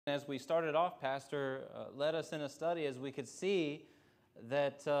As we started off, Pastor led us in a study as we could see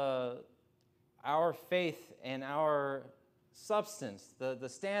that our faith and our substance, the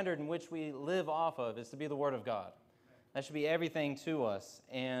standard in which we live off of, is to be the Word of God. That should be everything to us.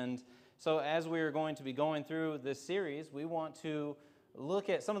 And so as we are going to be going through this series, we want to look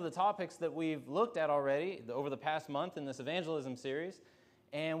at some of the topics that we've looked at already over the past month in this evangelism series.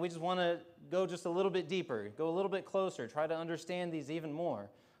 And we just want to go just a little bit deeper, go a little bit closer, try to understand these even more.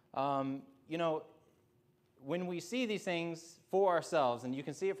 When we see these things for ourselves, and you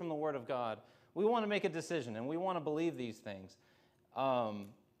can see it from the Word of God, we want to make a decision, and we want to believe these things.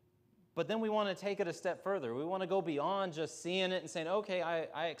 But then we want to take it a step further. We want to go beyond just seeing it and saying, okay,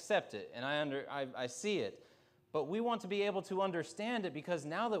 I accept it, and I see it. But we want to be able to understand it, because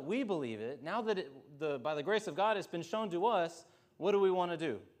now that we believe it, now that by the grace of God it's been shown to us, what do we want to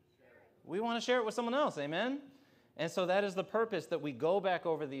do? We want to share it with someone else, amen? And so that is the purpose, that we go back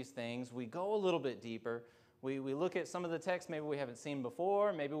over these things. We go a little bit deeper. We look at some of the texts maybe we haven't seen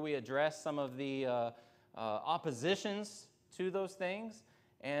before. Maybe we address some of the oppositions to those things.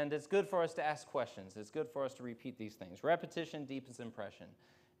 And it's good for us to ask questions. It's good for us to repeat these things. Repetition deepens impression.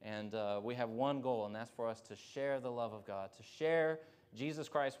 And we have one goal, and that's for us to share the love of God, to share Jesus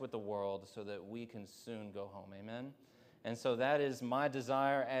Christ with the world so that we can soon go home. Amen? And so that is my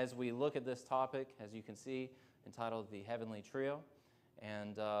desire as we look at this topic, as you can see, entitled The Heavenly Trio.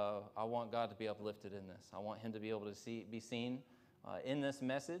 And I want God to be uplifted in this. I want Him to be able to be seen in this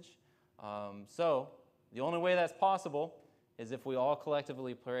message. So the only way that's possible is if we all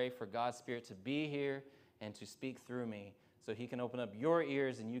collectively pray for God's Spirit to be here and to speak through me, so He can open up your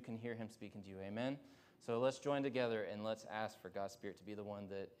ears and you can hear Him speaking to you. Amen? So let's join together and let's ask for God's Spirit to be the one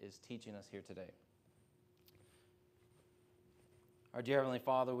that is teaching us here today. Our dear Heavenly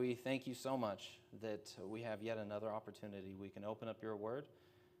Father, we thank you so much that we have yet another opportunity. We can open up your word,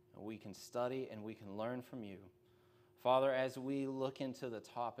 we can study, and we can learn from you. Father, as we look into the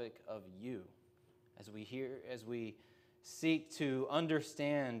topic of you, as we seek to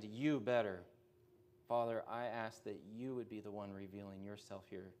understand you better, Father, I ask that you would be the one revealing yourself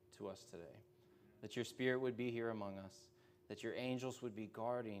here to us today, that your Spirit would be here among us, that your angels would be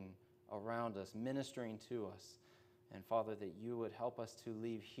guarding around us, ministering to us. And Father, that you would help us to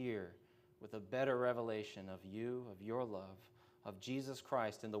leave here with a better revelation of you, of your love, of Jesus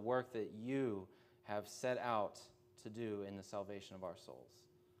Christ, and the work that you have set out to do in the salvation of our souls.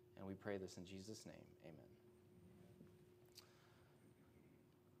 And we pray this in Jesus' name. Amen.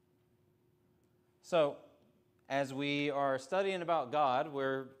 So, as we are studying about God,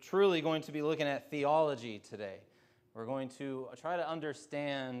 we're truly going to be looking at theology today. We're going to try to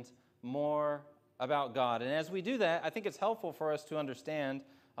understand more about God. And as we do that, I think it's helpful for us to understand,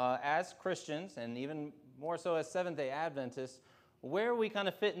 as Christians, and even more so as Seventh-day Adventists, where we kind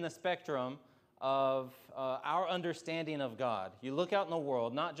of fit in the spectrum of our understanding of God. You look out in the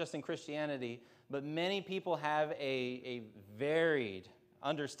world, not just in Christianity, but many people have a varied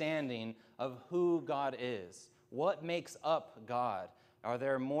understanding of who God is. What makes up God? Are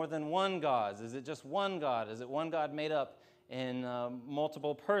there more than one God? Is it just one God? Is it one God made up in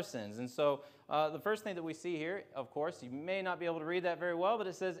multiple persons? And so the first thing that we see here, of course, you may not be able to read that very well, but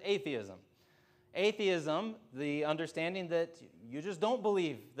it says atheism. Atheism, the understanding that you just don't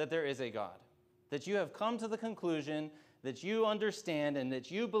believe that there is a God, that you have come to the conclusion that you understand and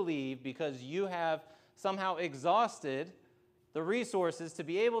that you believe because you have somehow exhausted the resources to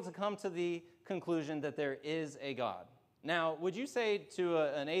be able to come to the conclusion that there is a God. Now, would you say to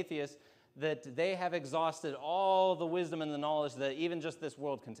an atheist that they have exhausted all the wisdom and the knowledge that even just this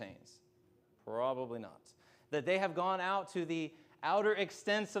world contains? Probably not. That they have gone out to the outer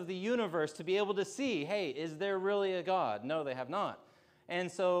extents of the universe to be able to see, hey, is there really a God? No, they have not. And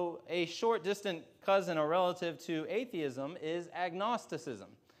so a short distant cousin or relative to atheism is agnosticism.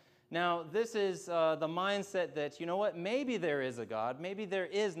 Now, this is the mindset that, you know what, maybe there is a God, maybe there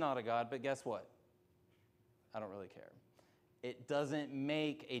is not a God, but guess what? I don't really care. It doesn't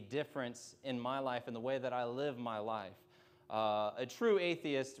make a difference in my life and the way that I live my life. A true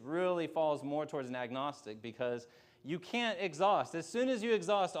atheist really falls more towards an agnostic, because you can't exhaust. As soon as you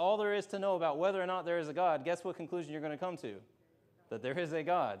exhaust all there is to know about whether or not there is a God, guess what conclusion you're going to come to? That there is a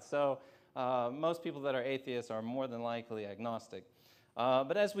God. So most people that are atheists are more than likely agnostic.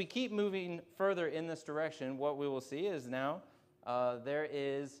 But as we keep moving further in this direction, what we will see is now there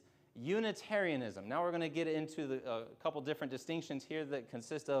is Unitarianism. Now we're going to get into a couple different distinctions here that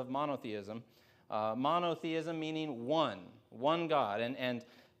consist of monotheism. Monotheism meaning one God. And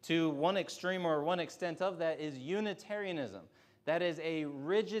to one extreme or one extent of that is Unitarianism. That is a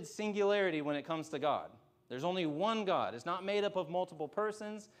rigid singularity when it comes to God. There's only one God. It's not made up of multiple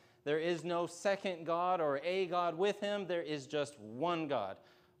persons. There is no second God or a God with him. There is just one God.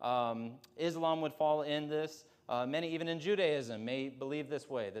 Islam would fall in this. Many, even in Judaism, may believe this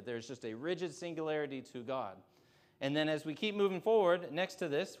way, that there's just a rigid singularity to God. And then as we keep moving forward, next to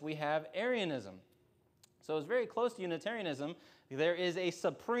this, we have Arianism. So it's very close to Unitarianism. There is a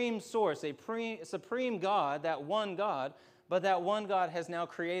supreme source, a supreme God, that one God, but that one God has now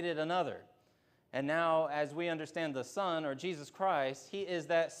created another. And now, as we understand the Son, or Jesus Christ, he is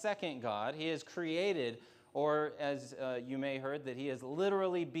that second God. He is created, or as you may have heard, that he is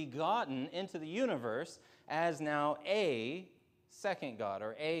literally begotten into the universe as now a second God,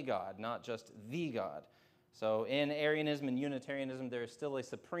 or a God, not just the God. So in Arianism and Unitarianism, there is still a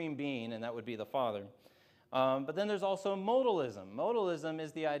supreme being, and that would be the Father. But then there's also modalism. Modalism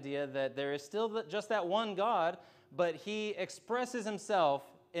is the idea that there is still just that one God, but he expresses himself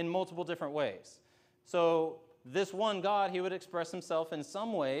in multiple different ways. So this one God, he would express himself in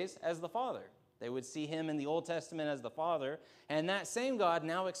some ways as the Father. They would see him in the Old Testament as the Father, and that same God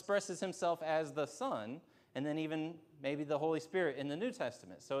now expresses himself as the Son, and then even maybe the Holy Spirit in the New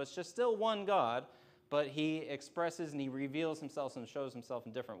Testament. So it's just still one God, but he expresses and he reveals himself and shows himself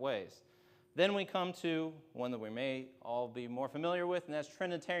in different ways. Then we come to one that we may all be more familiar with, and that's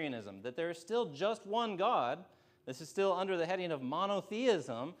Trinitarianism, that there is still just one God. This is still under the heading of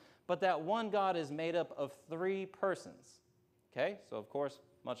monotheism, but that one God is made up of three persons. Okay, so of course,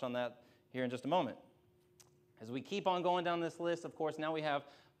 much on that here in just a moment. As we keep on going down this list, of course, now we have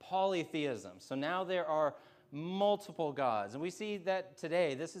polytheism. So now there are multiple gods. And we see that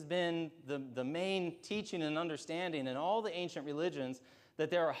today, this has been the main teaching and understanding in all the ancient religions, that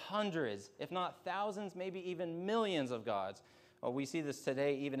there are hundreds, if not thousands, maybe even millions of gods. We see this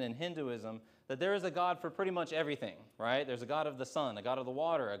today even in Hinduism, that there is a God for pretty much everything, right? There's a God of the sun, a God of the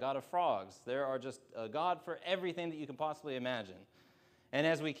water, a God of frogs. There are just a God for everything that you can possibly imagine. And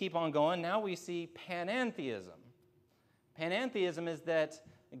as we keep on going, now we see panentheism. Panentheism is that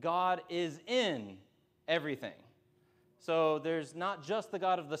God is in everything. So there's not just the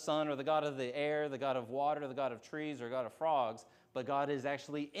God of the sun or the God of the air, the God of water, the God of trees, or God of frogs, but God is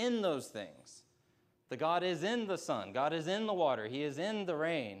actually in those things. The God is in the sun. God is in the water. He is in the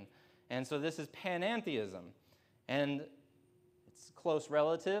rain. And so this is panentheism. And its close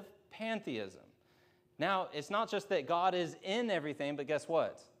relative, pantheism. Now, it's not just that God is in everything, but guess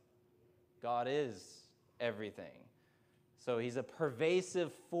what? God is everything. So he's a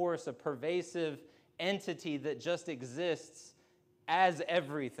pervasive force, a pervasive entity that just exists as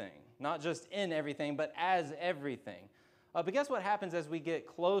everything. Not just in everything, but as everything. But guess what happens as we get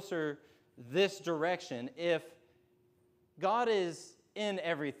closer this direction? If God is in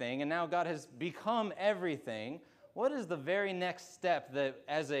everything, and now God has become everything, what is the very next step that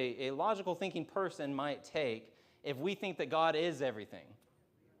as a logical thinking person might take if we think that God is everything?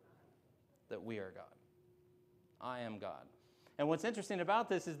 That we are God. I am God. And what's interesting about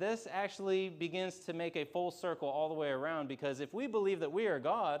this is this actually begins to make a full circle all the way around, because if we believe that we are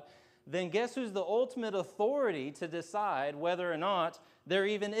God, then guess who's the ultimate authority to decide whether or not there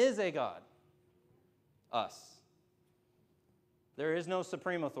even is a God? Us. There is no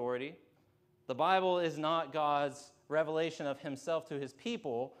supreme authority. The Bible is not God's revelation of himself to his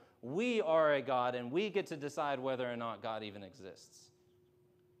people. We are a God, and we get to decide whether or not God even exists.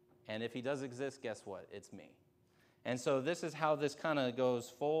 And if he does exist, guess what? It's me. And so this is how this kind of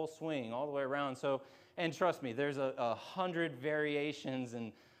goes full swing all the way around. So, and trust me, there's 100 variations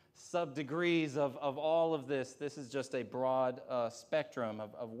and sub-degrees of all of this. This is just a broad spectrum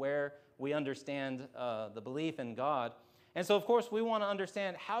of where we understand the belief in God. And so, of course, we want to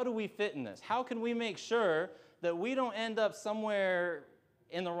understand, how do we fit in this? How can we make sure that we don't end up somewhere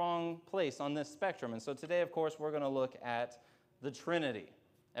in the wrong place on this spectrum? And so today, of course, we're going to look at the Trinity,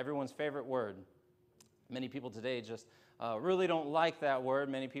 everyone's favorite word. Many people today just really don't like that word.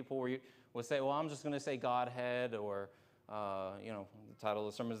 Many people will say, well, I'm just going to say Godhead, or, the title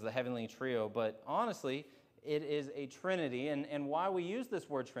of the sermon is the Heavenly Trio. But honestly, it is a Trinity. And why we use this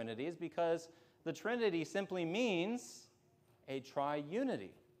word Trinity is because the Trinity simply means a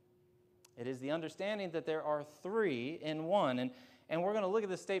triunity. It is the understanding that there are three in one. And we're going to look at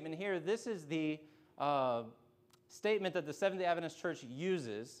this statement here. This is the statement that the Seventh-day Adventist Church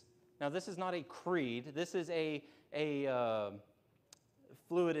uses. Now, this is not a creed. This is a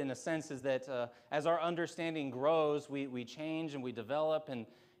fluid in a sense, is that as our understanding grows, we change and we develop,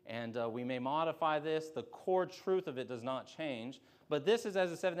 and we may modify this. The core truth of it does not change. But this is,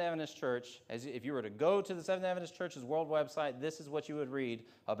 as a Seventh-day Adventist Church, if you were to go to the Seventh-day Adventist Church's world website, this is what you would read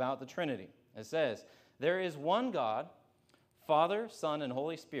about the Trinity. It says, there is one God, Father, Son, and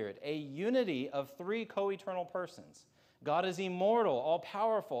Holy Spirit, a unity of three co-eternal persons. God is immortal,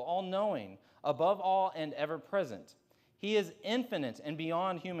 all-powerful, all-knowing, above all and ever present. He is infinite and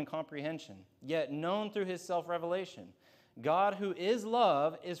beyond human comprehension, yet known through his self-revelation. God, who is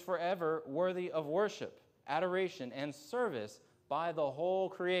love, is forever worthy of worship, adoration, and service by the whole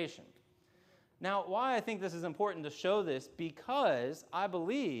creation. Now, why I think this is important to show this, because I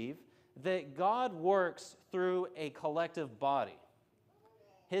believe that God works through a collective body.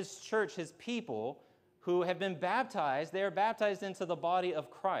 His church, his people who have been baptized, they are baptized into the body of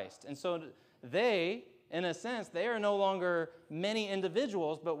Christ. And so they, in a sense, they are no longer many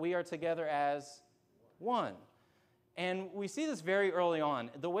individuals, but we are together as one. And we see this very early on.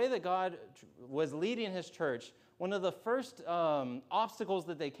 The way that God was leading his church, one of the first obstacles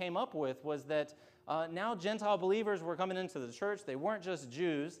that they came up with was that now Gentile believers were coming into the church. They weren't just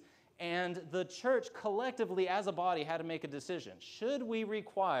Jews. And the church collectively as a body had to make a decision. Should we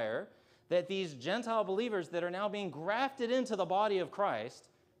require that these Gentile believers that are now being grafted into the body of Christ,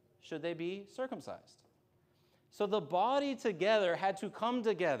 should they be circumcised? So the body together had to come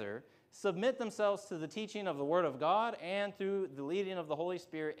together, submit themselves to the teaching of the Word of God and through the leading of the Holy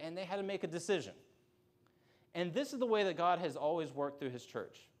Spirit, and they had to make a decision. And this is the way that God has always worked through his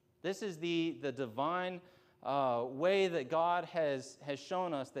church. This is the divine way that God has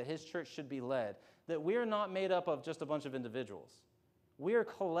shown us that his church should be led, that we are not made up of just a bunch of individuals. We are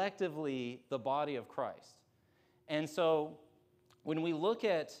collectively the body of Christ. And so when we look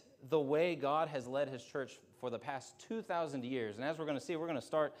at the way God has led his church for the past 2,000 years, and as we're going to see, we're going to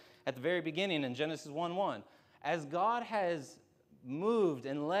start at the very beginning in Genesis 1:1. As God has moved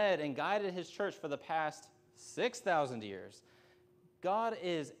and led and guided his church for the past 6,000 years, God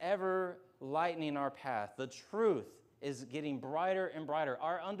is ever lightening our path. The truth is getting brighter and brighter.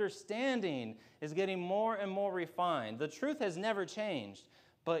 Our understanding is getting more and more refined. The truth has never changed,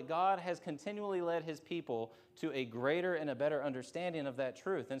 but God has continually led his people to a greater and a better understanding of that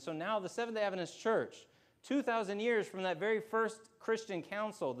truth. And so now the Seventh-day Adventist Church, 2,000 years from that very first Christian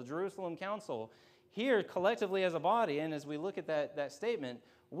council, the Jerusalem Council, here collectively as a body, and as we look at that statement,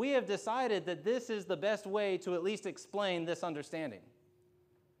 we have decided that this is the best way to at least explain this understanding.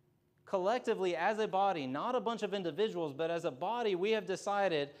 Collectively as a body, not a bunch of individuals, but as a body, we have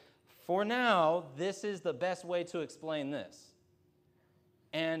decided, for now, this is the best way to explain this.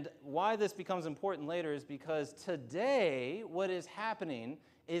 And why this becomes important later is because today, what is happening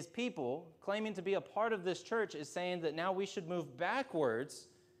is people claiming to be a part of this church is saying that now we should move backwards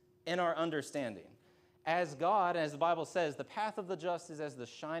in our understanding. As God, as the Bible says, the path of the just is as the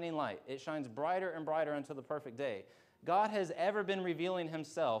shining light. It shines brighter and brighter until the perfect day. God has ever been revealing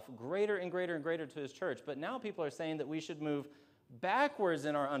himself greater and greater and greater to his church. But now people are saying that we should move backwards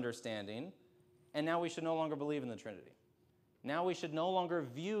in our understanding, and now we should no longer believe in the Trinity. Now we should no longer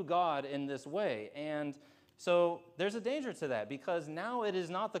view God in this way. And so there's a danger to that, because now it is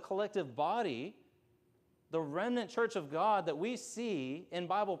not the collective body, the remnant church of God that we see in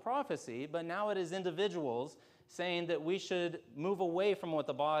Bible prophecy, but now it is individuals saying that we should move away from what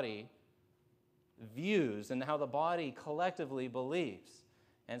the body views and how the body collectively believes.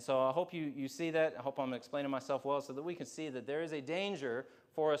 And so I hope you see that. I hope I'm explaining myself well so that we can see that there is a danger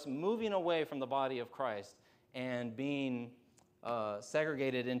for us moving away from the body of Christ and being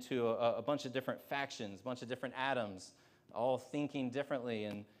segregated into a bunch of different factions, a bunch of different atoms, all thinking differently.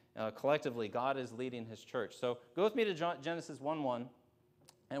 And collectively, God is leading his church. So go with me to Genesis 1:1,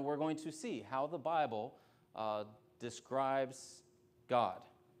 and we're going to see how the Bible describes God.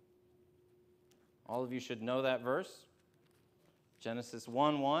 All of you should know that verse. Genesis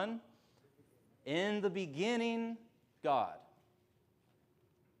 1:1. In the beginning, God.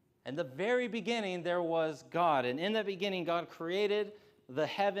 In the very beginning, there was God. And in that beginning, God created the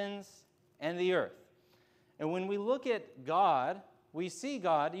heavens and the earth. And when we look at God, we see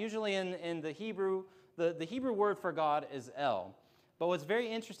God, usually in the Hebrew, the Hebrew word for God is El. But what's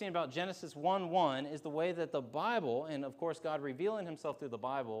very interesting about Genesis 1:1 is the way that the Bible, and of course God revealing himself through the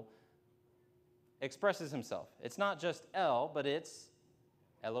Bible, expresses himself. It's not just El, but it's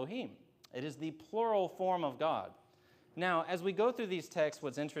Elohim. It is the plural form of God. Now, as we go through these texts,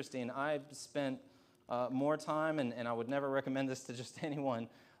 what's interesting, I've spent more time, and I would never recommend this to just anyone,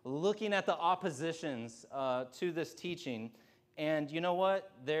 looking at the oppositions to this teaching. And you know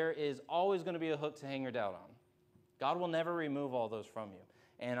what? There is always going to be a hook to hang your doubt on. God will never remove all those from you.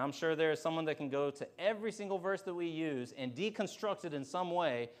 And I'm sure there is someone that can go to every single verse that we use and deconstruct it in some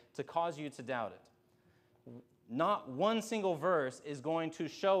way to cause you to doubt it. Not one single verse is going to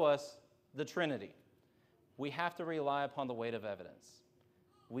show us the Trinity. We have to rely upon the weight of evidence.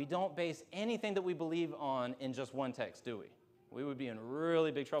 We don't base anything that we believe on in just one text, do we? We would be in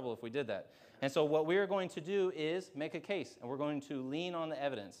really big trouble if we did that. And so what we're going to do is make a case, and we're going to lean on the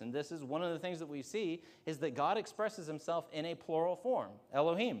evidence. And this is one of the things that we see is that God expresses himself in a plural form,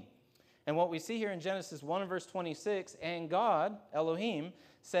 Elohim. And what we see here in Genesis 1 and verse 26, and God, Elohim,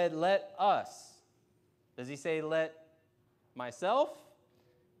 said, let us. Does he say, let myself?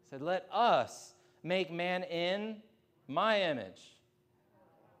 He said, let us make man in my image,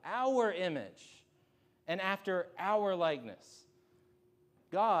 our image, and after our likeness.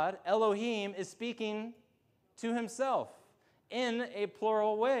 God, Elohim, is speaking to himself in a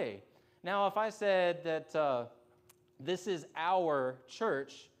plural way. Now, if I said that this is our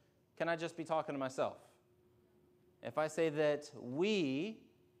church, can I just be talking to myself? If I say that we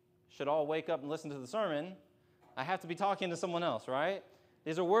should all wake up and listen to the sermon, I have to be talking to someone else, right?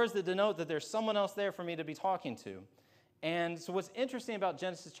 These are words that denote that there's someone else there for me to be talking to. And so what's interesting about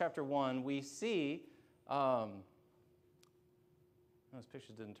Genesis chapter 1, we see... those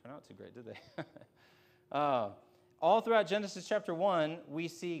pictures didn't turn out too great, did they? All throughout Genesis chapter 1, we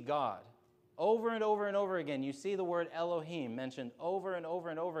see God. Over and over and over again, you see the word Elohim mentioned over and over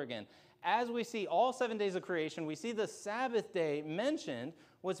and over again. As we see all 7 days of creation, we see the Sabbath day mentioned.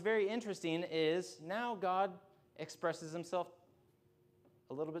 What's very interesting is now God expresses himself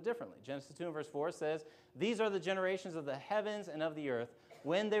a little bit differently. Genesis 2 and verse 4 says, these are the generations of the heavens and of the earth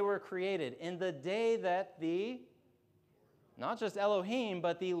when they were created, in the day that not just Elohim,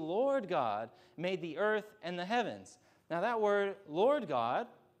 but the Lord God made the earth and the heavens. Now that word, Lord God,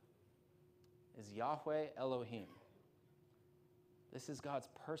 is Yahweh Elohim. This is God's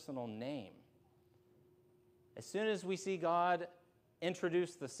personal name. As soon as we see God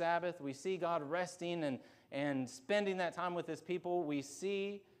introduce the Sabbath, we see God resting and spending that time with his people, we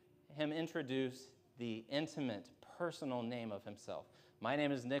see him introduce the intimate, personal name of himself. My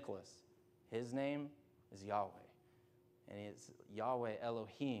name is Nicholas. His name is Yahweh. And it's Yahweh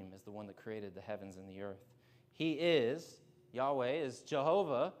Elohim is the one that created the heavens and the earth. He is, Yahweh is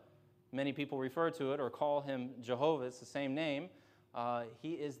Jehovah. Many people refer to it or call him Jehovah. It's the same name.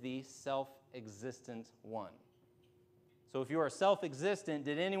 He is the self-existent one. So if you are self-existent,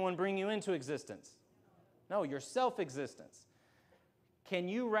 did anyone bring you into existence? No, you're self-existence. Can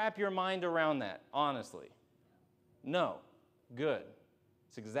you wrap your mind around that, honestly? No. Good.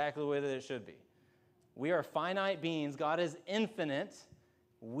 It's exactly the way that it should be. We are finite beings. God is infinite.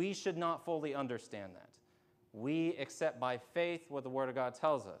 We should not fully understand that. We accept by faith what the Word of God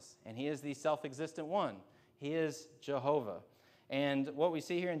tells us. And he is the self-existent one. He is Jehovah. And what we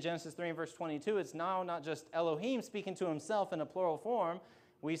see here in Genesis 3 and verse 22, it's now not just Elohim speaking to himself in a plural form.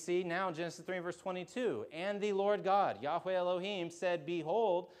 We see now in Genesis 3 and verse 22, and the Lord God, Yahweh Elohim, said,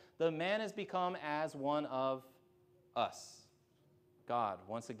 behold, the man has become as one of us. God,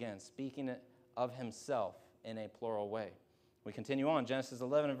 once again, speaking of himself in a plural way. We continue on. Genesis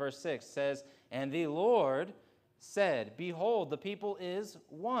 11 and verse 6 says, and the Lord said, behold, the people is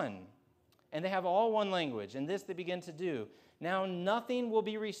one, and they have all one language, and this they begin to do. Now nothing will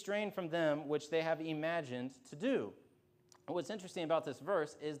be restrained from them which they have imagined to do. What's interesting about this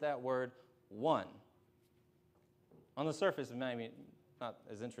verse is that word one. On the surface, it might be not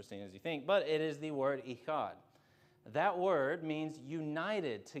as interesting as you think, but it is the word echad. That word means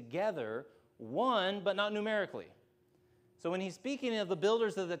united, together, one, but not numerically. So when he's speaking of the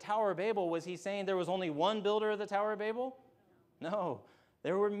builders of the Tower of Babel, was he saying there was only one builder of the Tower of Babel? No.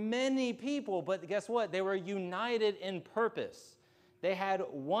 There were many people, but guess what? They were united in purpose. They had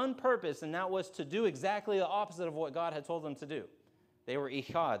one purpose, and that was to do exactly the opposite of what God had told them to do. They were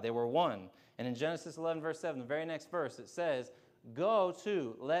echad. They were one. And in Genesis 11, verse 7, the very next verse, it says, go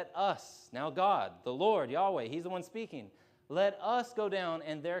to, let us, now God, the Lord, Yahweh, he's the one speaking, let us go down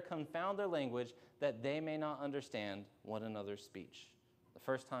and there confound their language, that they may not understand one another's speech. The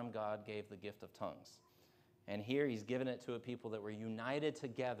first time God gave the gift of tongues. And here he's given it to a people that were united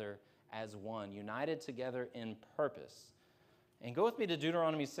together as one, united together in purpose. And go with me to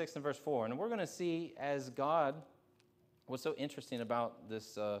Deuteronomy 6 and verse 4. And we're going to see as God, what's so interesting about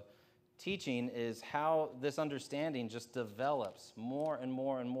this teaching is how this understanding just develops more and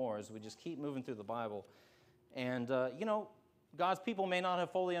more and more as we just keep moving through the Bible. And, God's people may not have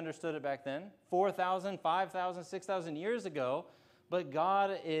fully understood it back then, 4,000, 5,000, 6,000 years ago, but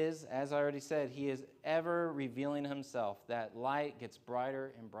God is, as I already said, he is ever revealing himself. That light gets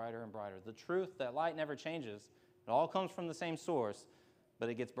brighter and brighter and brighter. The truth, that light never changes. It all comes from the same source, but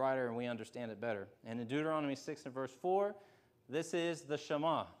it gets brighter and we understand it better. And in Deuteronomy 6 and verse 4, this is the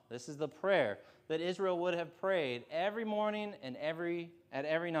Shema. This is the prayer that Israel would have prayed every morning and at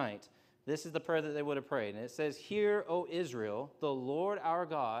every night. This is the prayer that they would have prayed. And it says, hear, O Israel, the Lord our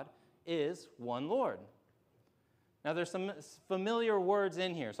God is one Lord. Now, there's some familiar words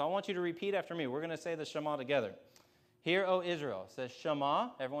in here, so I want you to repeat after me. We're going to say the Shema together. Hear, O Israel. It says Shema.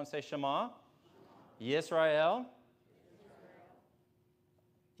 Everyone say Shema. Yisrael.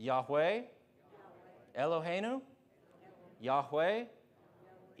 Yahweh. Eloheinu. Yahweh.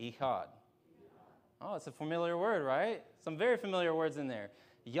 Echad. Oh, it's a familiar word, right? Some very familiar words in there.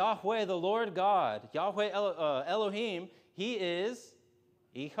 Yahweh, the Lord God. Yahweh Elohim, he is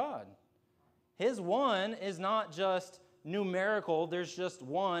Echad. His one is not just numerical. There's just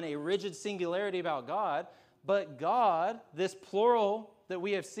one, a rigid singularity about God. But God, this plural that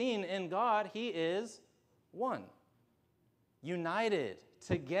we have seen in God, he is one. United,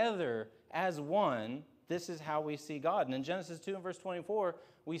 together as one, this is how we see God. And in Genesis 2 and verse 24,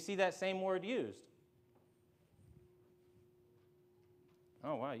 we see that same word used.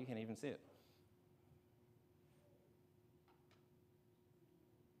 Oh, wow, you can't even see it.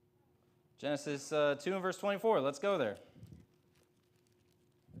 Genesis 2 and verse 24. Let's go there.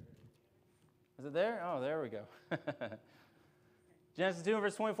 Is it there? Oh, there we go. Genesis 2 and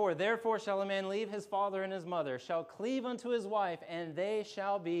verse 24. Therefore shall a man leave his father and his mother, shall cleave unto his wife, and they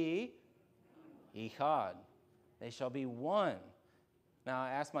shall be Echad. They shall be one. Now, I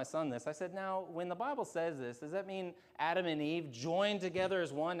asked my son this. I said, now, when the Bible says this, does that mean Adam and Eve joined together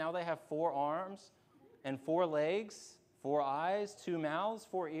as one? Now they have 4 arms and 4 legs, 4 eyes, 2 mouths,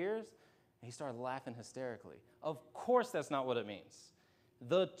 4 ears? And he started laughing hysterically. Of course that's not what it means.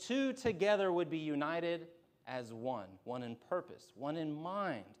 The 2 together would be united as one in purpose, one in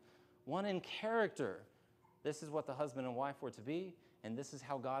mind, one in character. This is what the husband and wife were to be, and this is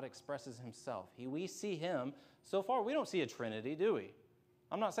how God expresses himself. We see him. So far, we don't see a Trinity, do we?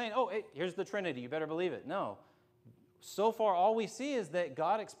 I'm not saying, oh, hey, here's the Trinity, you better believe it. No. So far, all we see is that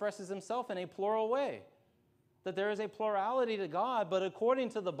God expresses himself in a plural way. That there is a plurality to God, but according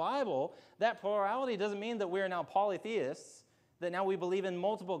to the Bible, that plurality doesn't mean that we are now polytheists, that now we believe in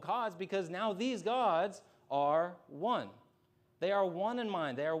multiple gods, because now these gods are one. They are one in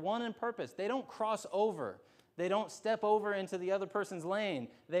mind. They are one in purpose. They don't cross over. They don't step over into the other person's lane.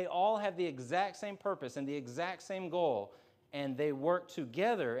 They all have the exact same purpose and the exact same goal, and they work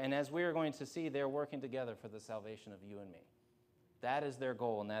together, and as we are going to see, they're working together for the salvation of you and me. That is their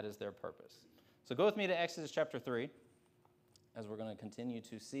goal, and that is their purpose. So go with me to Exodus chapter 3, as we're going to continue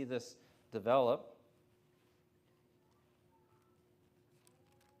to see this develop.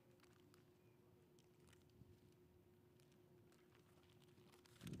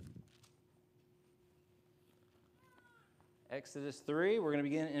 Exodus 3, we're going to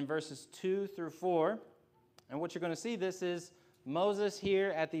begin in verses 2 through 4. And what you're going to see, this is Moses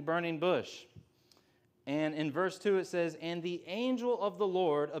here at the burning bush. And in verse 2 it says, and the angel of the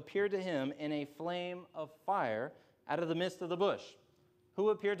Lord appeared to him in a flame of fire out of the midst of the bush. Who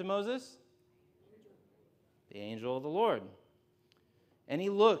appeared to Moses? The angel of the Lord. And he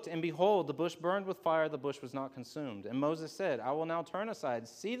looked, and behold, the bush burned with fire, the bush was not consumed. And Moses said, I will now turn aside,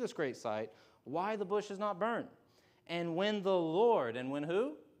 see this great sight, why the bush is not burnt. And when the Lord, and when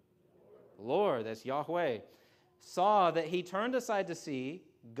who? Lord, that's Yahweh, saw that he turned aside to see,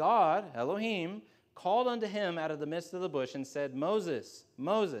 God, Elohim, called unto him out of the midst of the bush and said, Moses,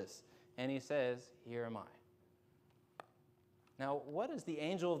 Moses. And he says, here am I. Now, what has the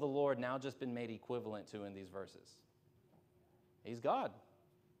angel of the Lord now just been made equivalent to in these verses? He's God.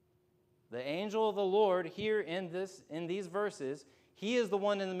 The angel of the Lord here in these verses, he is the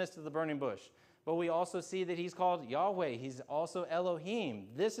one in the midst of the burning bush. But we also see that he's called Yahweh. He's also Elohim.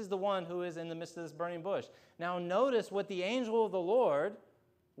 This is the one who is in the midst of this burning bush. Now notice what the angel of the Lord,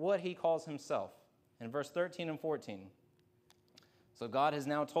 what he calls himself. In verse 13 and 14. So God has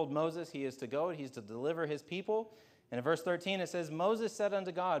now told Moses he is to go, he's to deliver his people. And in verse 13 it says, Moses said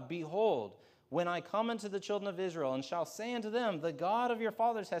unto God, behold, when I come unto the children of Israel, and shall say unto them, the God of your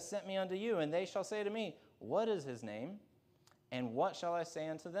fathers has sent me unto you, and they shall say to me, what is his name? And what shall I say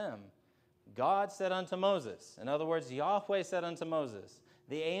unto them? God said unto Moses, in other words, Yahweh said unto Moses,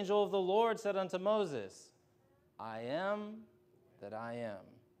 the angel of the Lord said unto Moses, I am that I am.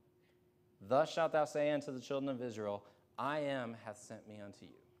 Thus shalt thou say unto the children of Israel, I am hath sent me unto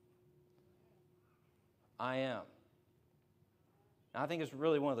you. I am. Now, I think it's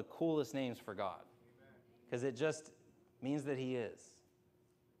really one of the coolest names for God, because it just means that he is.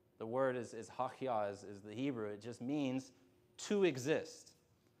 The word is hachya, is the Hebrew. It just means to exist.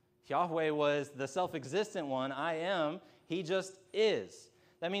 Yahweh was the self-existent one. I am. He just is.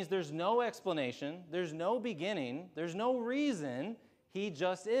 That means there's no explanation. There's no beginning. There's no reason. He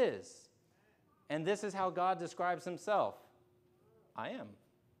just is. And this is how God describes himself. I am.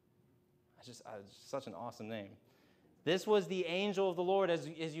 It's such an awesome name. This was the angel of the Lord. As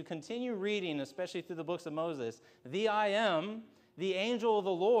you continue reading, especially through the books of Moses, the I Am, the angel of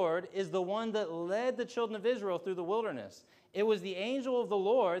the Lord, is the one that led the children of Israel through the wilderness. It was the angel of the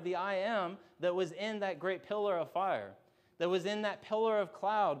Lord, the I Am, that was in that great pillar of fire, that was in that pillar of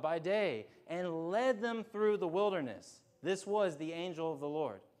cloud by day, and led them through the wilderness. This was the angel of the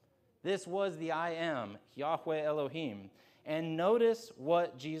Lord. This was the I Am, Yahweh Elohim. And notice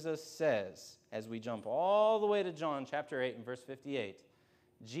what Jesus says as we jump all the way to John chapter 8 and verse 58.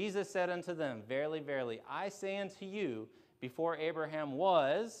 Jesus said unto them, Verily, verily, I say unto you, before Abraham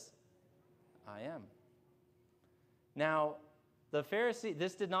was, I am. Now,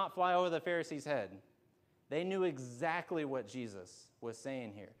 this did not fly over the Pharisees' head. They knew exactly what Jesus was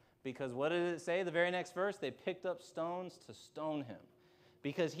saying here. Because what did it say? The very next verse, they picked up stones to stone him.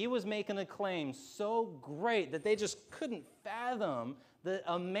 Because he was making a claim so great that they just couldn't fathom that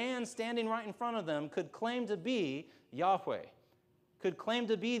a man standing right in front of them could claim to be Yahweh, could claim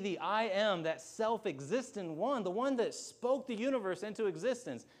to be the I Am, that self-existent one, the one that spoke the universe into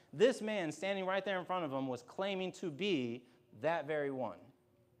existence. This man standing right there in front of them was claiming to be that very one.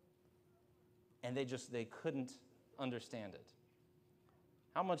 And they couldn't understand it.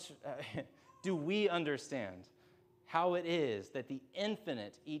 How much do we understand how it is that the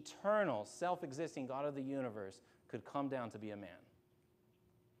infinite, eternal, self-existing God of the universe could come down to be a man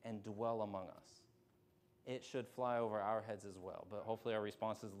and dwell among us? It should fly over our heads as well, but hopefully our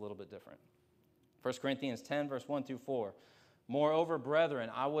response is a little bit different. 1 Corinthians 10, verse 1 through 4. Moreover,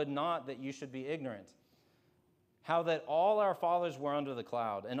 brethren, I would not that you should be ignorant, how that all our fathers were under the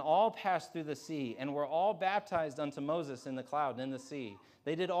cloud, and all passed through the sea, and were all baptized unto Moses in the cloud and in the sea.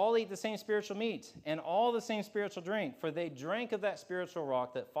 They did all eat the same spiritual meat, and all the same spiritual drink, for they drank of that spiritual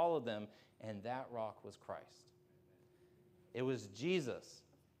rock that followed them, and that rock was Christ. It was Jesus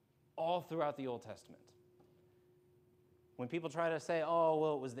all throughout the Old Testament. When people try to say, oh,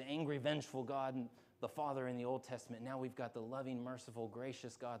 well, it was the angry, vengeful God and the Father in the Old Testament, now we've got the loving, merciful,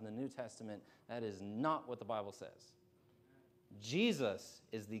 gracious God in the New Testament, that is not what the Bible says. Jesus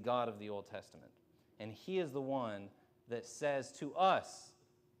is the God of the Old Testament, and he is the one that says to us,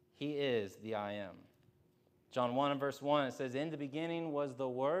 he is the I Am. John 1 and verse 1, it says, in the beginning was the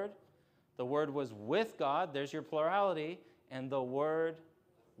Word was with God, there's your plurality, and the Word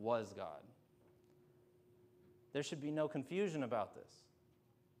was God. There should be no confusion about this.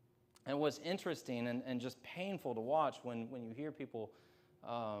 And what's interesting and just painful to watch when you hear people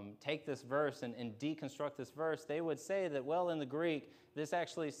take this verse and deconstruct this verse, they would say that, well, in the Greek, this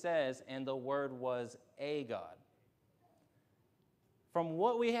actually says, and the Word was a God. From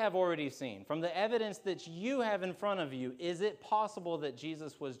what we have already seen, from the evidence that you have in front of you, is it possible that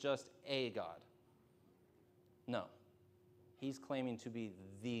Jesus was just a God? No. He's claiming to be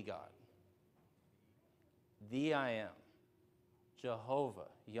the God. The I Am. Jehovah,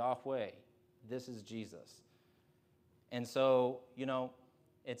 Yahweh. This is Jesus. And so,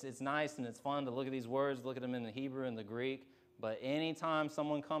 it's nice and it's fun to look at these words, look at them in the Hebrew and the Greek, but anytime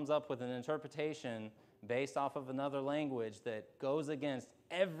someone comes up with an interpretation based off of another language that goes against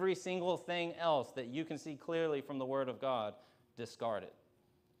every single thing else that you can see clearly from the Word of God, discard it.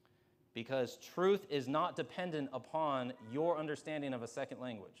 Because truth is not dependent upon your understanding of a second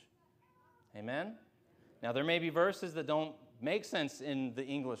language. Amen? Now, there may be verses that don't make sense in the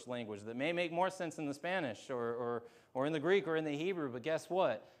English language, that may make more sense in the Spanish or in the Greek or in the Hebrew, but guess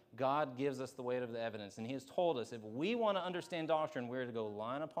what? God gives us the weight of the evidence, and he has told us if we want to understand doctrine, we're to go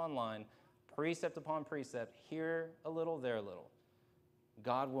line upon line, precept upon precept, here a little, there a little.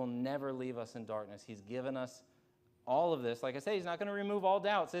 God will never leave us in darkness. He's given us all of this. Like I say, he's not going to remove all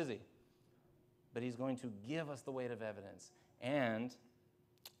doubts, is he? But he's going to give us the weight of evidence. And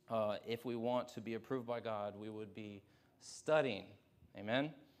if we want to be approved by God, we would be studying.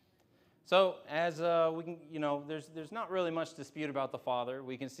 Amen? So as we can, there's not really much dispute about the Father.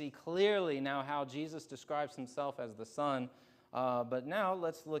 We can see clearly now how Jesus describes himself as the Son. But now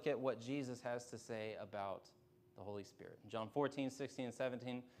let's look at what Jesus has to say about the Holy Spirit. In John 14, 16, and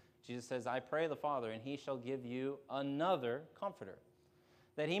 17, Jesus says, I pray the Father, and he shall give you another comforter,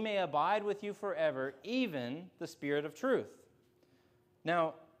 that he may abide with you forever, even the Spirit of truth.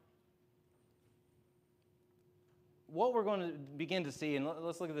 Now, what we're going to begin to see, and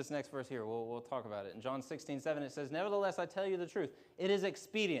let's look at this next verse here. We'll talk about it. In John 16, 7, it says, nevertheless, I tell you the truth. It is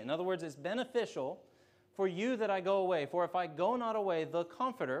expedient. In other words, it's beneficial for you that I go away. For if I go not away, the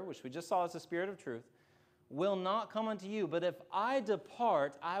Comforter, which we just saw as the Spirit of truth, will not come unto you. But if I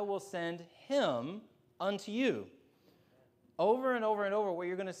depart, I will send him unto you. Over and over and over, what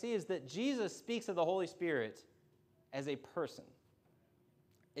you're going to see is that Jesus speaks of the Holy Spirit as a person.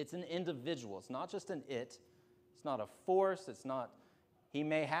 It's an individual. It's not just an it. It's not a force. He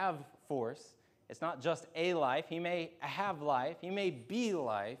may have force. It's not just a life. He may have life. He may be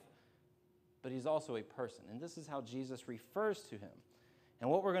life, but he's also a person. And this is how Jesus refers to him. And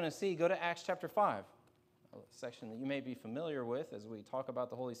what we're going to see, go to Acts chapter 5, a section that you may be familiar with as we talk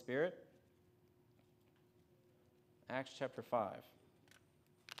about the Holy Spirit. Acts chapter 5.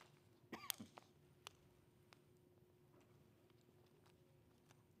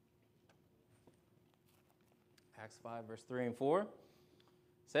 Acts 5, verse 3 and 4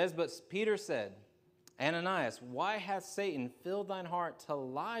 says, "But Peter said, Ananias, why hath Satan filled thine heart to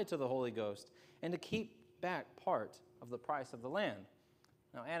lie to the Holy Ghost and to keep back part of the price of the land?"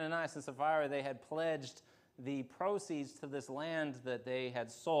 Now, Ananias and Sapphira, they had pledged the proceeds to this land that they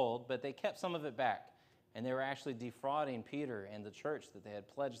had sold, but they kept some of it back. And they were actually defrauding Peter and the church that they had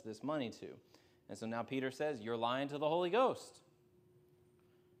pledged this money to. And so now Peter says, "You're lying to the Holy Ghost.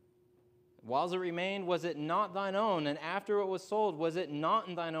 Whiles it remained, was it not thine own? And after it was sold, was it not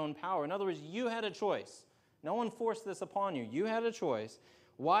in thine own power?" In other words, you had a choice. No one forced this upon you. You had a choice.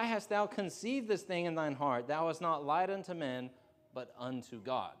 "Why hast thou conceived this thing in thine heart? Thou hast not lied unto men, but unto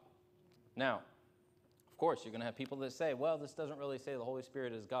God." Now, of course, you're going to have people that say, well, this doesn't really say the Holy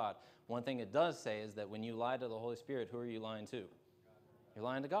Spirit is God. One thing it does say is that when you lie to the Holy Spirit, who are you lying to? You're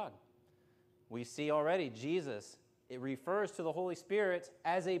lying to God. We see already Jesus, it refers to the Holy Spirit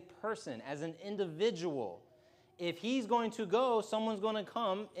as a person, as an individual. If he's going to go, someone's going to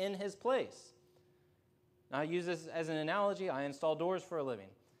come in his place. Now, I use this as an analogy. I install doors for a living.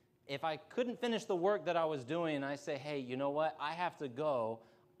 If I couldn't finish the work that I was doing and I say, hey, you know what? I have to go.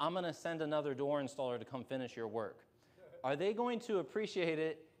 I'm going to send another door installer to come finish your work. Are they going to appreciate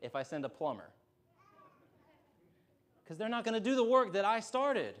it if I send a plumber? Because they're not going to do the work that I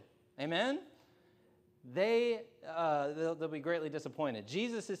started. Amen? They'll be greatly disappointed.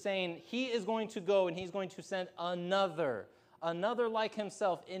 Jesus is saying he is going to go and he's going to send another like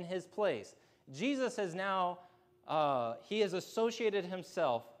himself in his place. Jesus has now, he has associated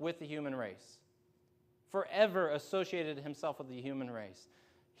himself with the human race. Forever associated himself with the human race.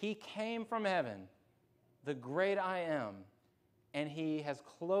 He came from heaven, the great I am, and he has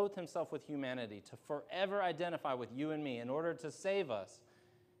clothed himself with humanity to forever identify with you and me in order to save us.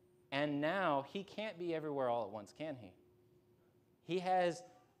 And now he can't be everywhere all at once, can he? He has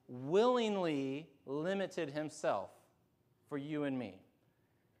willingly limited himself for you and me.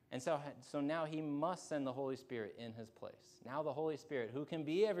 And so now he must send the Holy Spirit in his place. Now the Holy Spirit, who can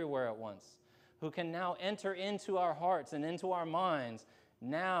be everywhere at once, who can now enter into our hearts and into our minds,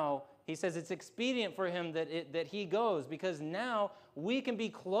 now he says it's expedient for him that he goes, because now we can be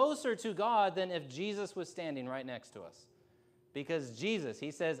closer to God than if Jesus was standing right next to us. Because Jesus, he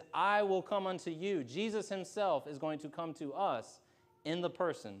says, I will come unto you. Jesus himself is going to come to us in the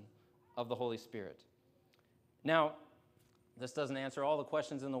person of the Holy Spirit. Now, this doesn't answer all the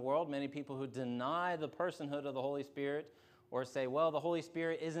questions in the world. Many people who deny the personhood of the Holy Spirit or say, well, the Holy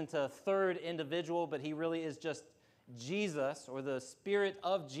Spirit isn't a third individual, but he really is just Jesus, or the Spirit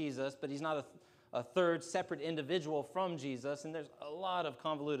of Jesus, but he's not a third separate individual from Jesus. And there's a lot of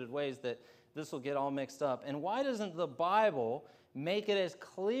convoluted ways that this will get all mixed up. And why doesn't the Bible make it as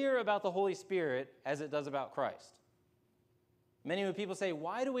clear about the Holy Spirit as it does about Christ? Many people say,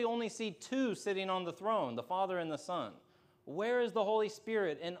 why do we only see two sitting on the throne, the Father and the Son? Where is the Holy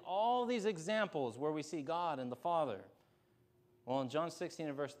Spirit in all these examples where we see God and the Father? Well, in John 16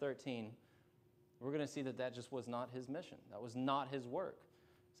 and verse 13, we're going to see that just was not his mission. That was not his work.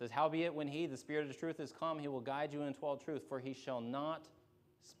 It says, howbeit when he, the Spirit of truth, is come, he will guide you into all truth, for he shall not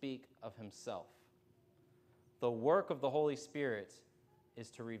speak of himself. The work of the Holy Spirit is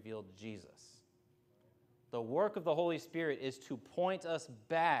to reveal Jesus. The work of the Holy Spirit is to point us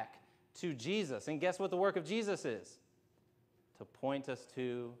back to Jesus. And guess what the work of Jesus is? To point us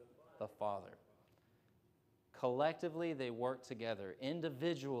to the Father. Collectively, they work together.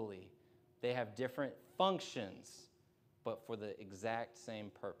 Individually, they have different functions, but for the exact same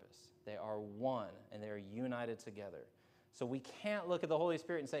purpose. They are one, and they are united together. So we can't look at the Holy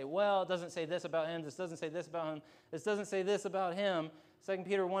Spirit and say, well, it doesn't say this about him, this doesn't say this about him, this doesn't say this about him. 2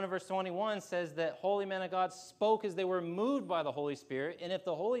 Peter 1 verse 21 says that holy men of God spoke as they were moved by the Holy Spirit, and if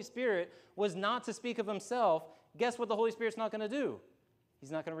the Holy Spirit was not to speak of himself, guess what the Holy Spirit's not going to do?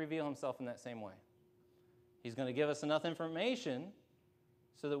 He's not going to reveal himself in that same way. He's going to give us enough information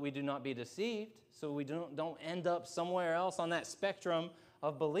so that we do not be deceived, so we don't end up somewhere else on that spectrum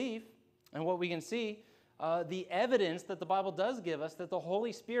of belief. And what we can see, the evidence that the Bible does give us that the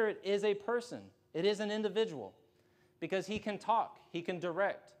Holy Spirit is a person. It is an individual, because he can talk, he can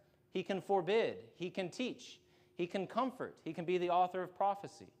direct, he can forbid, he can teach, he can comfort, he can be the author of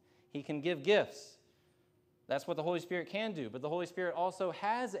prophecy, he can give gifts. That's what the Holy Spirit can do. But the Holy Spirit also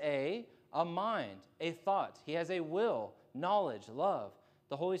has a mind, a thought. He has a will, knowledge, love.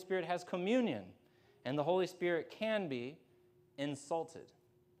 The Holy Spirit has communion. And the Holy Spirit can be insulted,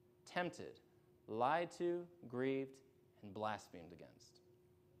 tempted, lied to, grieved, and blasphemed against.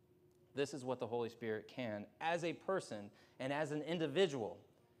 This is what the Holy Spirit can as a person and as an individual.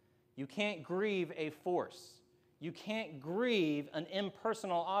 You can't grieve a force. You can't grieve an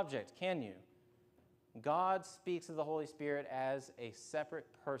impersonal object, can you? God speaks of the Holy Spirit as a separate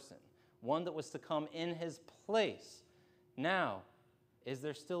person, one that was to come in his place. Now, is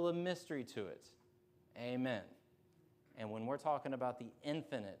there still a mystery to it? Amen. And when we're talking about the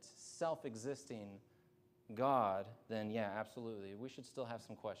infinite, self-existing God, then yeah, absolutely. We should still have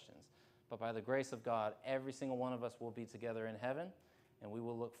some questions. But by the grace of God, every single one of us will be together in heaven, and we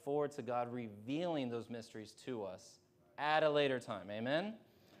will look forward to God revealing those mysteries to us at a later time. Amen?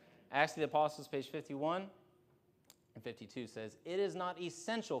 Acts of the Apostles, page 51 and 52 says, "It is not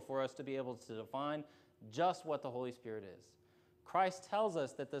essential for us to be able to define just what the Holy Spirit is. Christ tells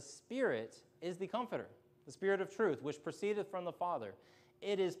us that the Spirit is the Comforter, the Spirit of truth, which proceedeth from the Father.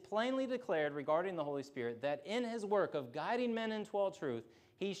 It is plainly declared regarding the Holy Spirit that in his work of guiding men into all truth,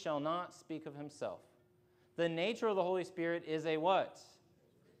 he shall not speak of himself." The nature of the Holy Spirit is a what?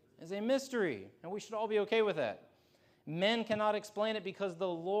 Is a mystery, and we should all be okay with that. Men cannot explain it because the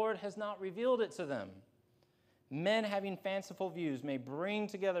Lord has not revealed it to them. Men having fanciful views may bring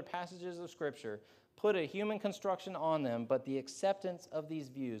together passages of Scripture, put a human construction on them, but the acceptance of these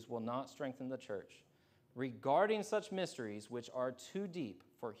views will not strengthen the church. Regarding such mysteries which are too deep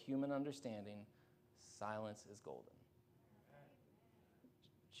for human understanding, silence is golden.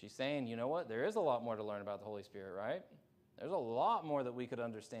 She's saying, you know what? There is a lot more to learn about the Holy Spirit, right? There's a lot more that we could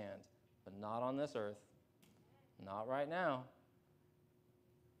understand, but not on this earth. Not right now.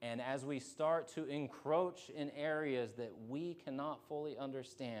 And as we start to encroach in areas that we cannot fully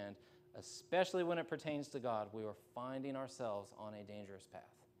understand, especially when it pertains to God, we are finding ourselves on a dangerous path.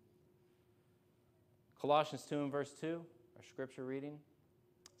 Colossians 2 and verse 2, our scripture reading,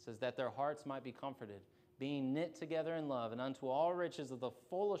 says that their hearts might be comforted, being knit together in love, and unto all riches of the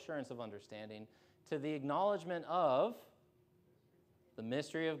full assurance of understanding, to the acknowledgement of the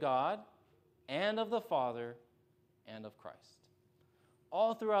mystery of God and of the Father and of Christ.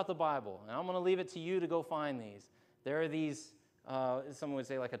 All throughout the Bible, and I'm going to leave it to you to go find these. There are these, someone would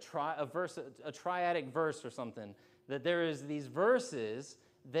say like a triadic verse or something, that there is these verses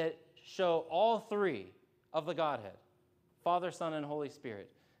that show all three of the Godhead, Father, Son, and Holy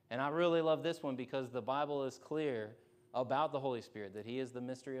Spirit. And I really love this one because the Bible is clear about the Holy Spirit, that he is the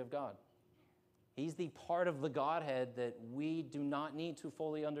mystery of God. He's the part of the Godhead that we do not need to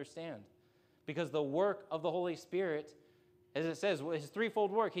fully understand. Because the work of the Holy Spirit, as it says, his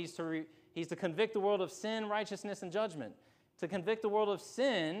threefold work, he's to convict the world of sin, righteousness, and judgment. To convict the world of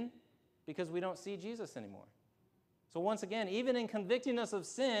sin because we don't see Jesus anymore. So once again, even in convicting us of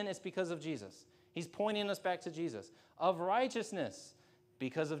sin, it's because of Jesus. He's pointing us back to Jesus. Of righteousness,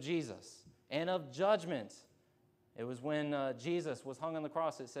 because of Jesus. And of judgment, it was when Jesus was hung on the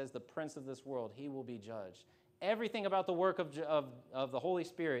cross, it says, the prince of this world, he will be judged. Everything about the work of the Holy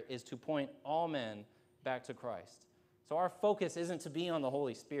Spirit is to point all men back to Christ. So our focus isn't to be on the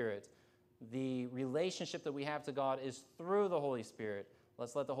Holy Spirit. The relationship that we have to God is through the Holy Spirit.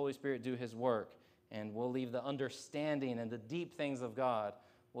 Let's let the Holy Spirit do his work, and we'll leave the understanding and the deep things of God,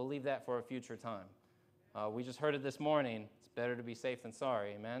 we'll leave that for a future time. We just heard it this morning. It's better to be safe than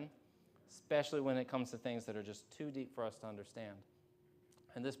sorry, amen? Especially when it comes to things that are just too deep for us to understand.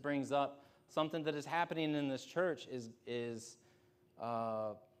 And this brings up something that is happening in this church is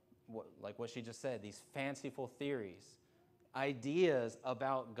like what she just said, these fanciful theories, ideas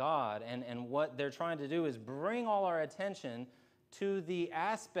about God, and what they're trying to do is bring all our attention to the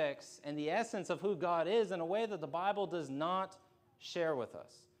aspects and the essence of who God is in a way that the Bible does not share with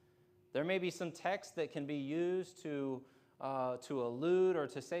us. There may be some text that can be used to allude or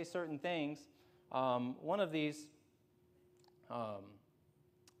to say certain things. One of these,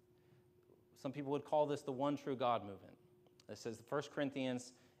 some people would call this the one true God movement. This is the 1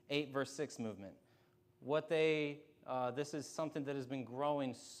 Corinthians 8 verse 6 movement. This is something that has been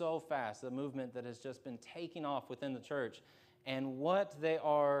growing so fast, a movement that has just been taking off within the church. And what they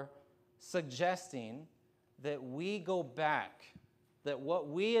are suggesting that we go back, that what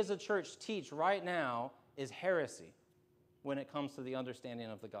we as a church teach right now is heresy when it comes to the understanding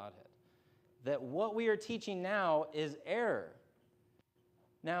of the Godhead. That what we are teaching now is error.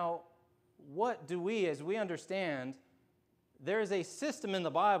 Now, what do we, as we understand, there is a system in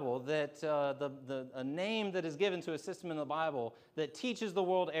the Bible that, a name that is given to a system in the Bible that teaches the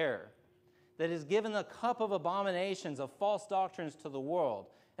world error. that has given the cup of abominations, of false doctrines to the world,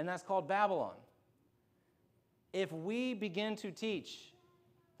 and that's called Babylon. If we begin to teach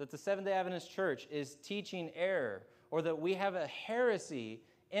that the Seventh-day Adventist Church is teaching error, or that we have a heresy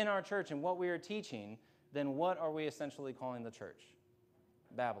in our church and what we are teaching, then what are we essentially calling the church?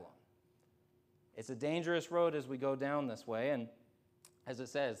 Babylon. It's a dangerous road as we go down this way, and as it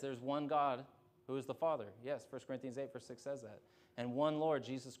says, there's one God who is the Father. Yes, 1 Corinthians 8, verse 6 says that. And one Lord,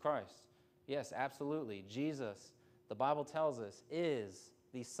 Jesus Christ. Yes, absolutely. Jesus, the Bible tells us, is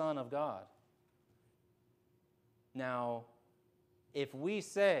the Son of God. Now, if we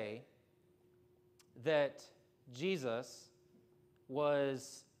say that Jesus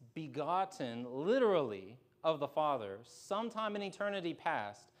was begotten literally of the Father sometime in eternity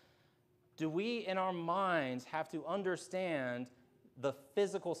past, do we in our minds have to understand the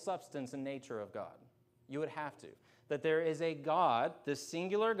physical substance and nature of God? You would have to. That there is a God, this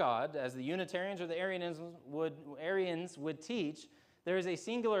singular God, as the Unitarians or the Arians would teach, there is a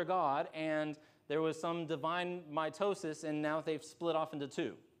singular God, and there was some divine mitosis, and now they've split off into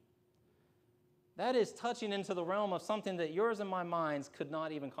two. That is touching into the realm of something that yours and my minds could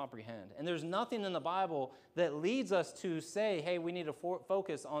not even comprehend. And there's nothing in the Bible that leads us to say, hey, we need to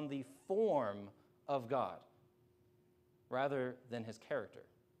focus on the form of God rather than his character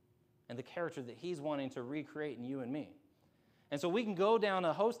and the character that he's wanting to recreate in you and me. And so we can go down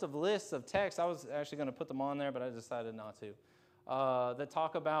a host of lists of texts. I was actually going to put them on there, but I decided not to, that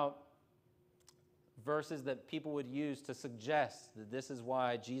talk about verses that people would use to suggest that this is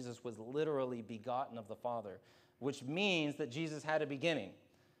why Jesus was literally begotten of the Father, which means that Jesus had a beginning.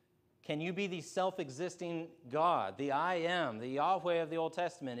 Can you be the self-existing God, the I am, the Yahweh of the Old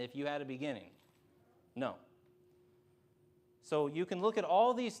Testament, if you had a beginning? No. So you can look at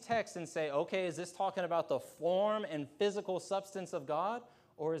all these texts and say, okay, is this talking about the form and physical substance of God,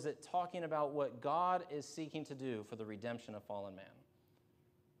 or is it talking about what God is seeking to do for the redemption of fallen man?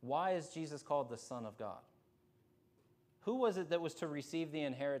 Why is Jesus called the Son of God? Who was it that was to receive the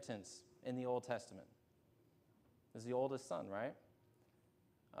inheritance in the Old Testament? It was the oldest son, right?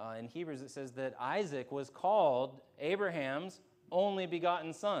 In Hebrews it says that Isaac was called Abraham's only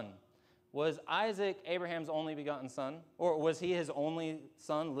begotten son. Was Isaac Abraham's only begotten son? Or was he his only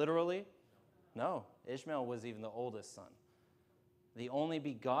son, literally? No. Ishmael was even the oldest son. The only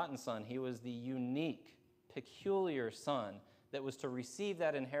begotten son. He was the unique, peculiar son that was to receive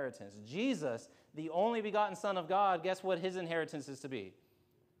that inheritance. Jesus, the only begotten Son of God, guess what his inheritance is to be?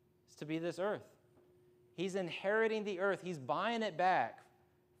 It's to be this earth. He's inheriting the earth. He's buying it back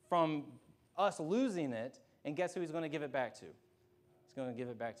from us losing it, and guess who he's going to give it back to? He's going to give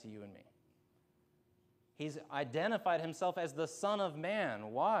it back to you and me. He's identified himself as the Son of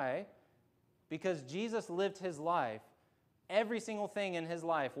Man. Why? Because Jesus lived his life. Every single thing in his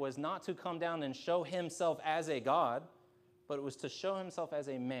life was not to come down and show himself as a God, but it was to show himself as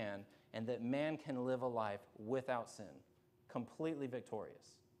a man, and that man can live a life without sin, completely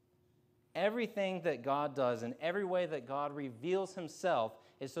victorious. Everything that God does and every way that God reveals himself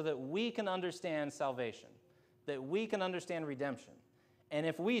is so that we can understand salvation, that we can understand redemption. And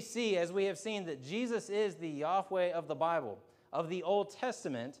if we see, as we have seen, that Jesus is the Yahweh of the Bible, of the Old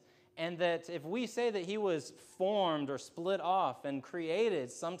Testament, and that if we say that he was formed or split off and created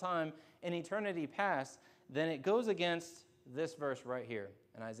sometime in eternity past, then it goes against this verse right here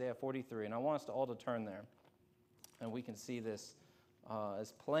in Isaiah 43. And I want us to all to turn there, and we can see this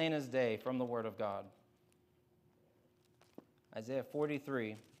as plain as day from the Word of God. Isaiah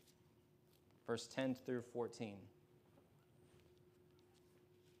 43, verse 10 through 14.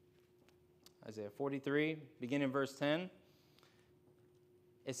 Isaiah 43, beginning in verse 10.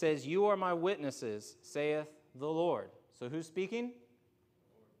 It says, "You are my witnesses, saith the Lord." So who's speaking?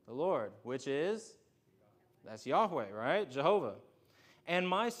 The Lord, which is? That's Yahweh, right? Jehovah. "And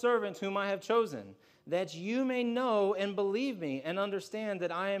my servant whom I have chosen, that you may know and believe me and understand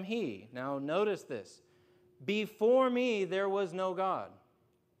that I am he." Now notice this. "Before me there was no God.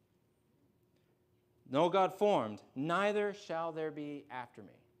 No God formed, neither shall there be after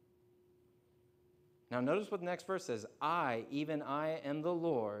me." Now notice what the next verse says. "I, even I, am the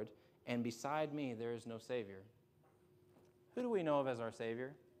Lord, and beside me there is no Savior." Who do we know of as our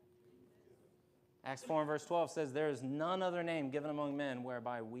Savior? Acts 4 and verse 12 says, "There is none other name given among men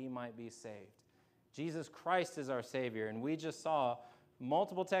whereby we might be saved." Jesus Christ is our Savior, and we just saw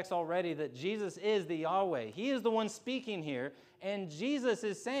multiple texts already that Jesus is the Yahweh. He is the one speaking here, and Jesus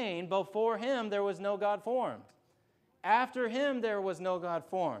is saying, before him there was no God formed. After him there was no God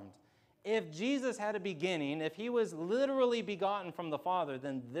formed. If Jesus had a beginning, if he was literally begotten from the Father,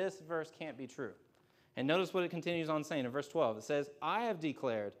 then this verse can't be true. And notice what it continues on saying in verse 12. It says, "I have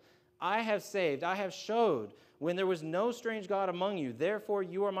declared, I have saved, I have showed, when there was no strange God among you. Therefore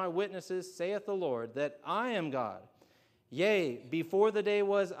you are my witnesses, saith the Lord, that I am God. Yea, before the day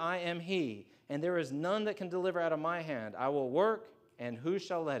was, I am he, and there is none that can deliver out of my hand. I will work, and who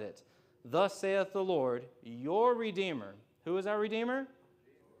shall let it? Thus saith the Lord, your Redeemer. Who is our Redeemer?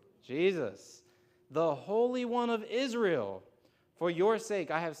 Jesus, the Holy One of Israel. For your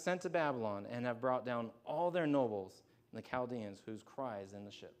sake I have sent to Babylon, and have brought down all their nobles, and the Chaldeans, whose cry is in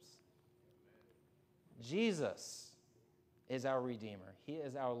the ships. Jesus is our Redeemer. He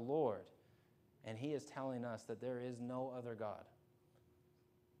is our Lord. And he is telling us that there is no other God.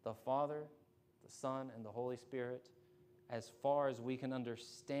 The Father, the Son, and the Holy Spirit, as far as we can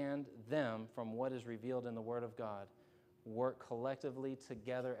understand them from what is revealed in the Word of God, work collectively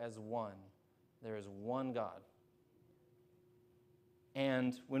together as one. There is one God.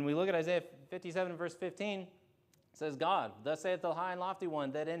 And when we look at Isaiah 57, verse 15, it says, God, thus saith the high and lofty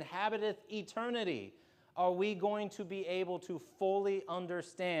one, that inhabiteth eternity. Are we going to be able to fully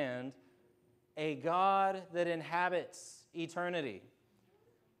understand a God that inhabits eternity,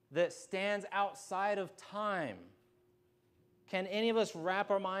 that stands outside of time? Can any of us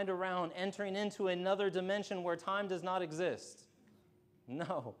wrap our mind around entering into another dimension where time does not exist?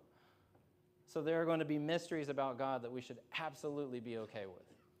 No. So there are going to be mysteries about God that we should absolutely be okay with.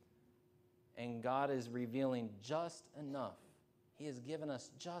 And God is revealing just enough. He has given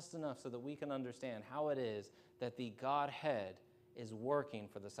us just enough so that we can understand how it is that the Godhead is working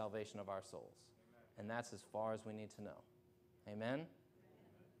for the salvation of our souls. And that's as far as we need to know. Amen?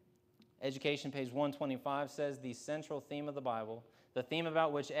 Education, page 125, says the central theme of the Bible, the theme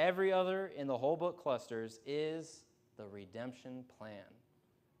about which every other in the whole book clusters, is the redemption plan.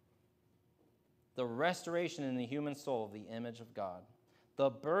 The restoration in the human soul of the image of God. The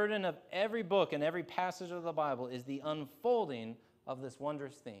burden of every book and every passage of the Bible is the unfolding of this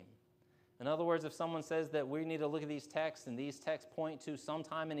wondrous theme. In other words, if someone says that we need to look at these texts and these texts point to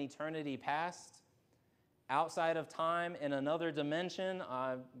sometime in eternity past, outside of time in another dimension,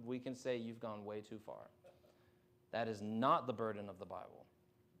 we can say you've gone way too far. That is not the burden of the Bible.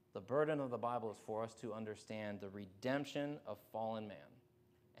 The burden of the Bible is for us to understand the redemption of fallen man.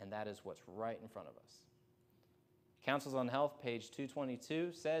 And that is what's right in front of us. Counsels on Health, page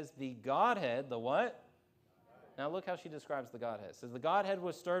 222, says the Godhead, the what? Now look how she describes the Godhead. It says the Godhead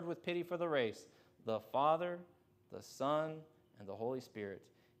was stirred with pity for the race. The Father, the Son, and the Holy Spirit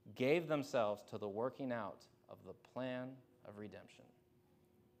gave themselves to the working out of the plan of redemption.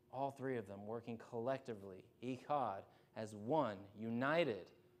 All three of them working collectively, echad, as one, united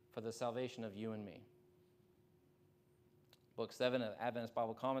for the salvation of you and me. Book 7 of Adventist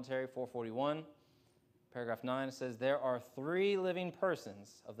Bible Commentary, 441, paragraph 9, says, there are three living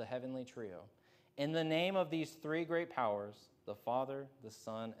persons of the heavenly trio. In the name of these three great powers, the Father, the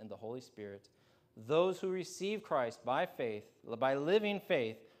Son, and the Holy Spirit, those who receive Christ by faith, by living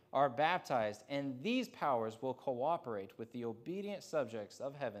faith, are baptized, and these powers will cooperate with the obedient subjects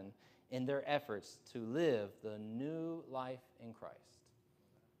of heaven in their efforts to live the new life in Christ.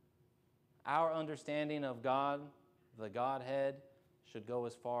 Our understanding of God, the Godhead, should go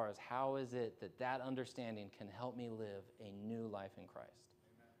as far as how is it that that understanding can help me live a new life in Christ.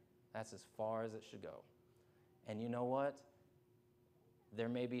 That's as far as it should go. And you know what? There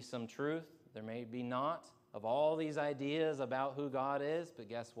may be some truth, there may be not, of all these ideas about who God is, but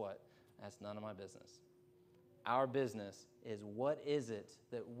guess what? That's none of my business. Our business is what is it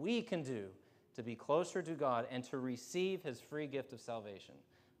that we can do to be closer to God and to receive his free gift of salvation.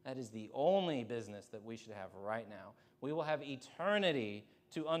 That is the only business that we should have right now. We will have eternity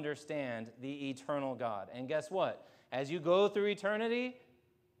to understand the eternal God. And guess what? As you go through eternity,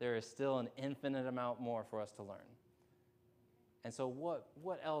 there is still an infinite amount more for us to learn. And so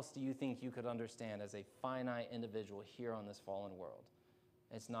what else do you think you could understand as a finite individual here on this fallen world?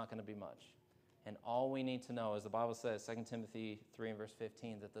 It's not going to be much. And all we need to know, as the Bible says, 2 Timothy 3 and verse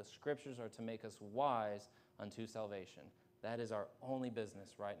 15, that the Scriptures are to make us wise unto salvation. That is our only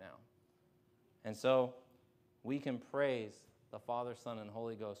business right now. And so we can praise the Father, Son, and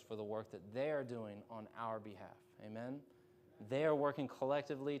Holy Ghost for the work that they are doing on our behalf. Amen? They are working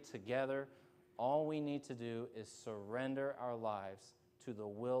collectively together. All we need to do is surrender our lives to the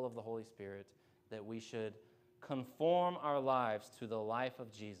will of the Holy Spirit, that we should conform our lives to the life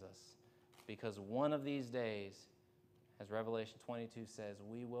of Jesus, because one of these days, as Revelation 22 says,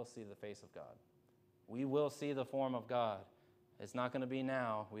 we will see the face of God. We will see the form of God. It's not going to be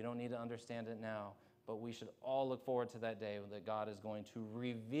now. We don't need to understand it now, but we should all look forward to that day that God is going to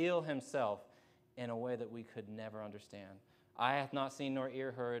reveal himself in a way that we could never understand. Eye hath not seen nor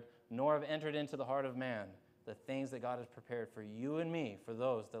ear heard, nor have entered into the heart of man the things that God has prepared for you and me, for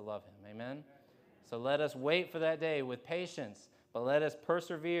those that love him. Amen? So let us wait for that day with patience, but let us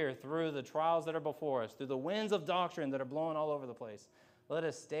persevere through the trials that are before us, through the winds of doctrine that are blowing all over the place. Let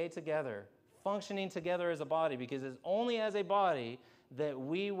us stay together, functioning together as a body, because it's only as a body that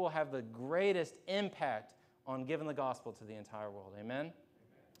we will have the greatest impact on giving the gospel to the entire world. Amen?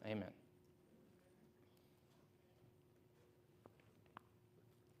 Amen.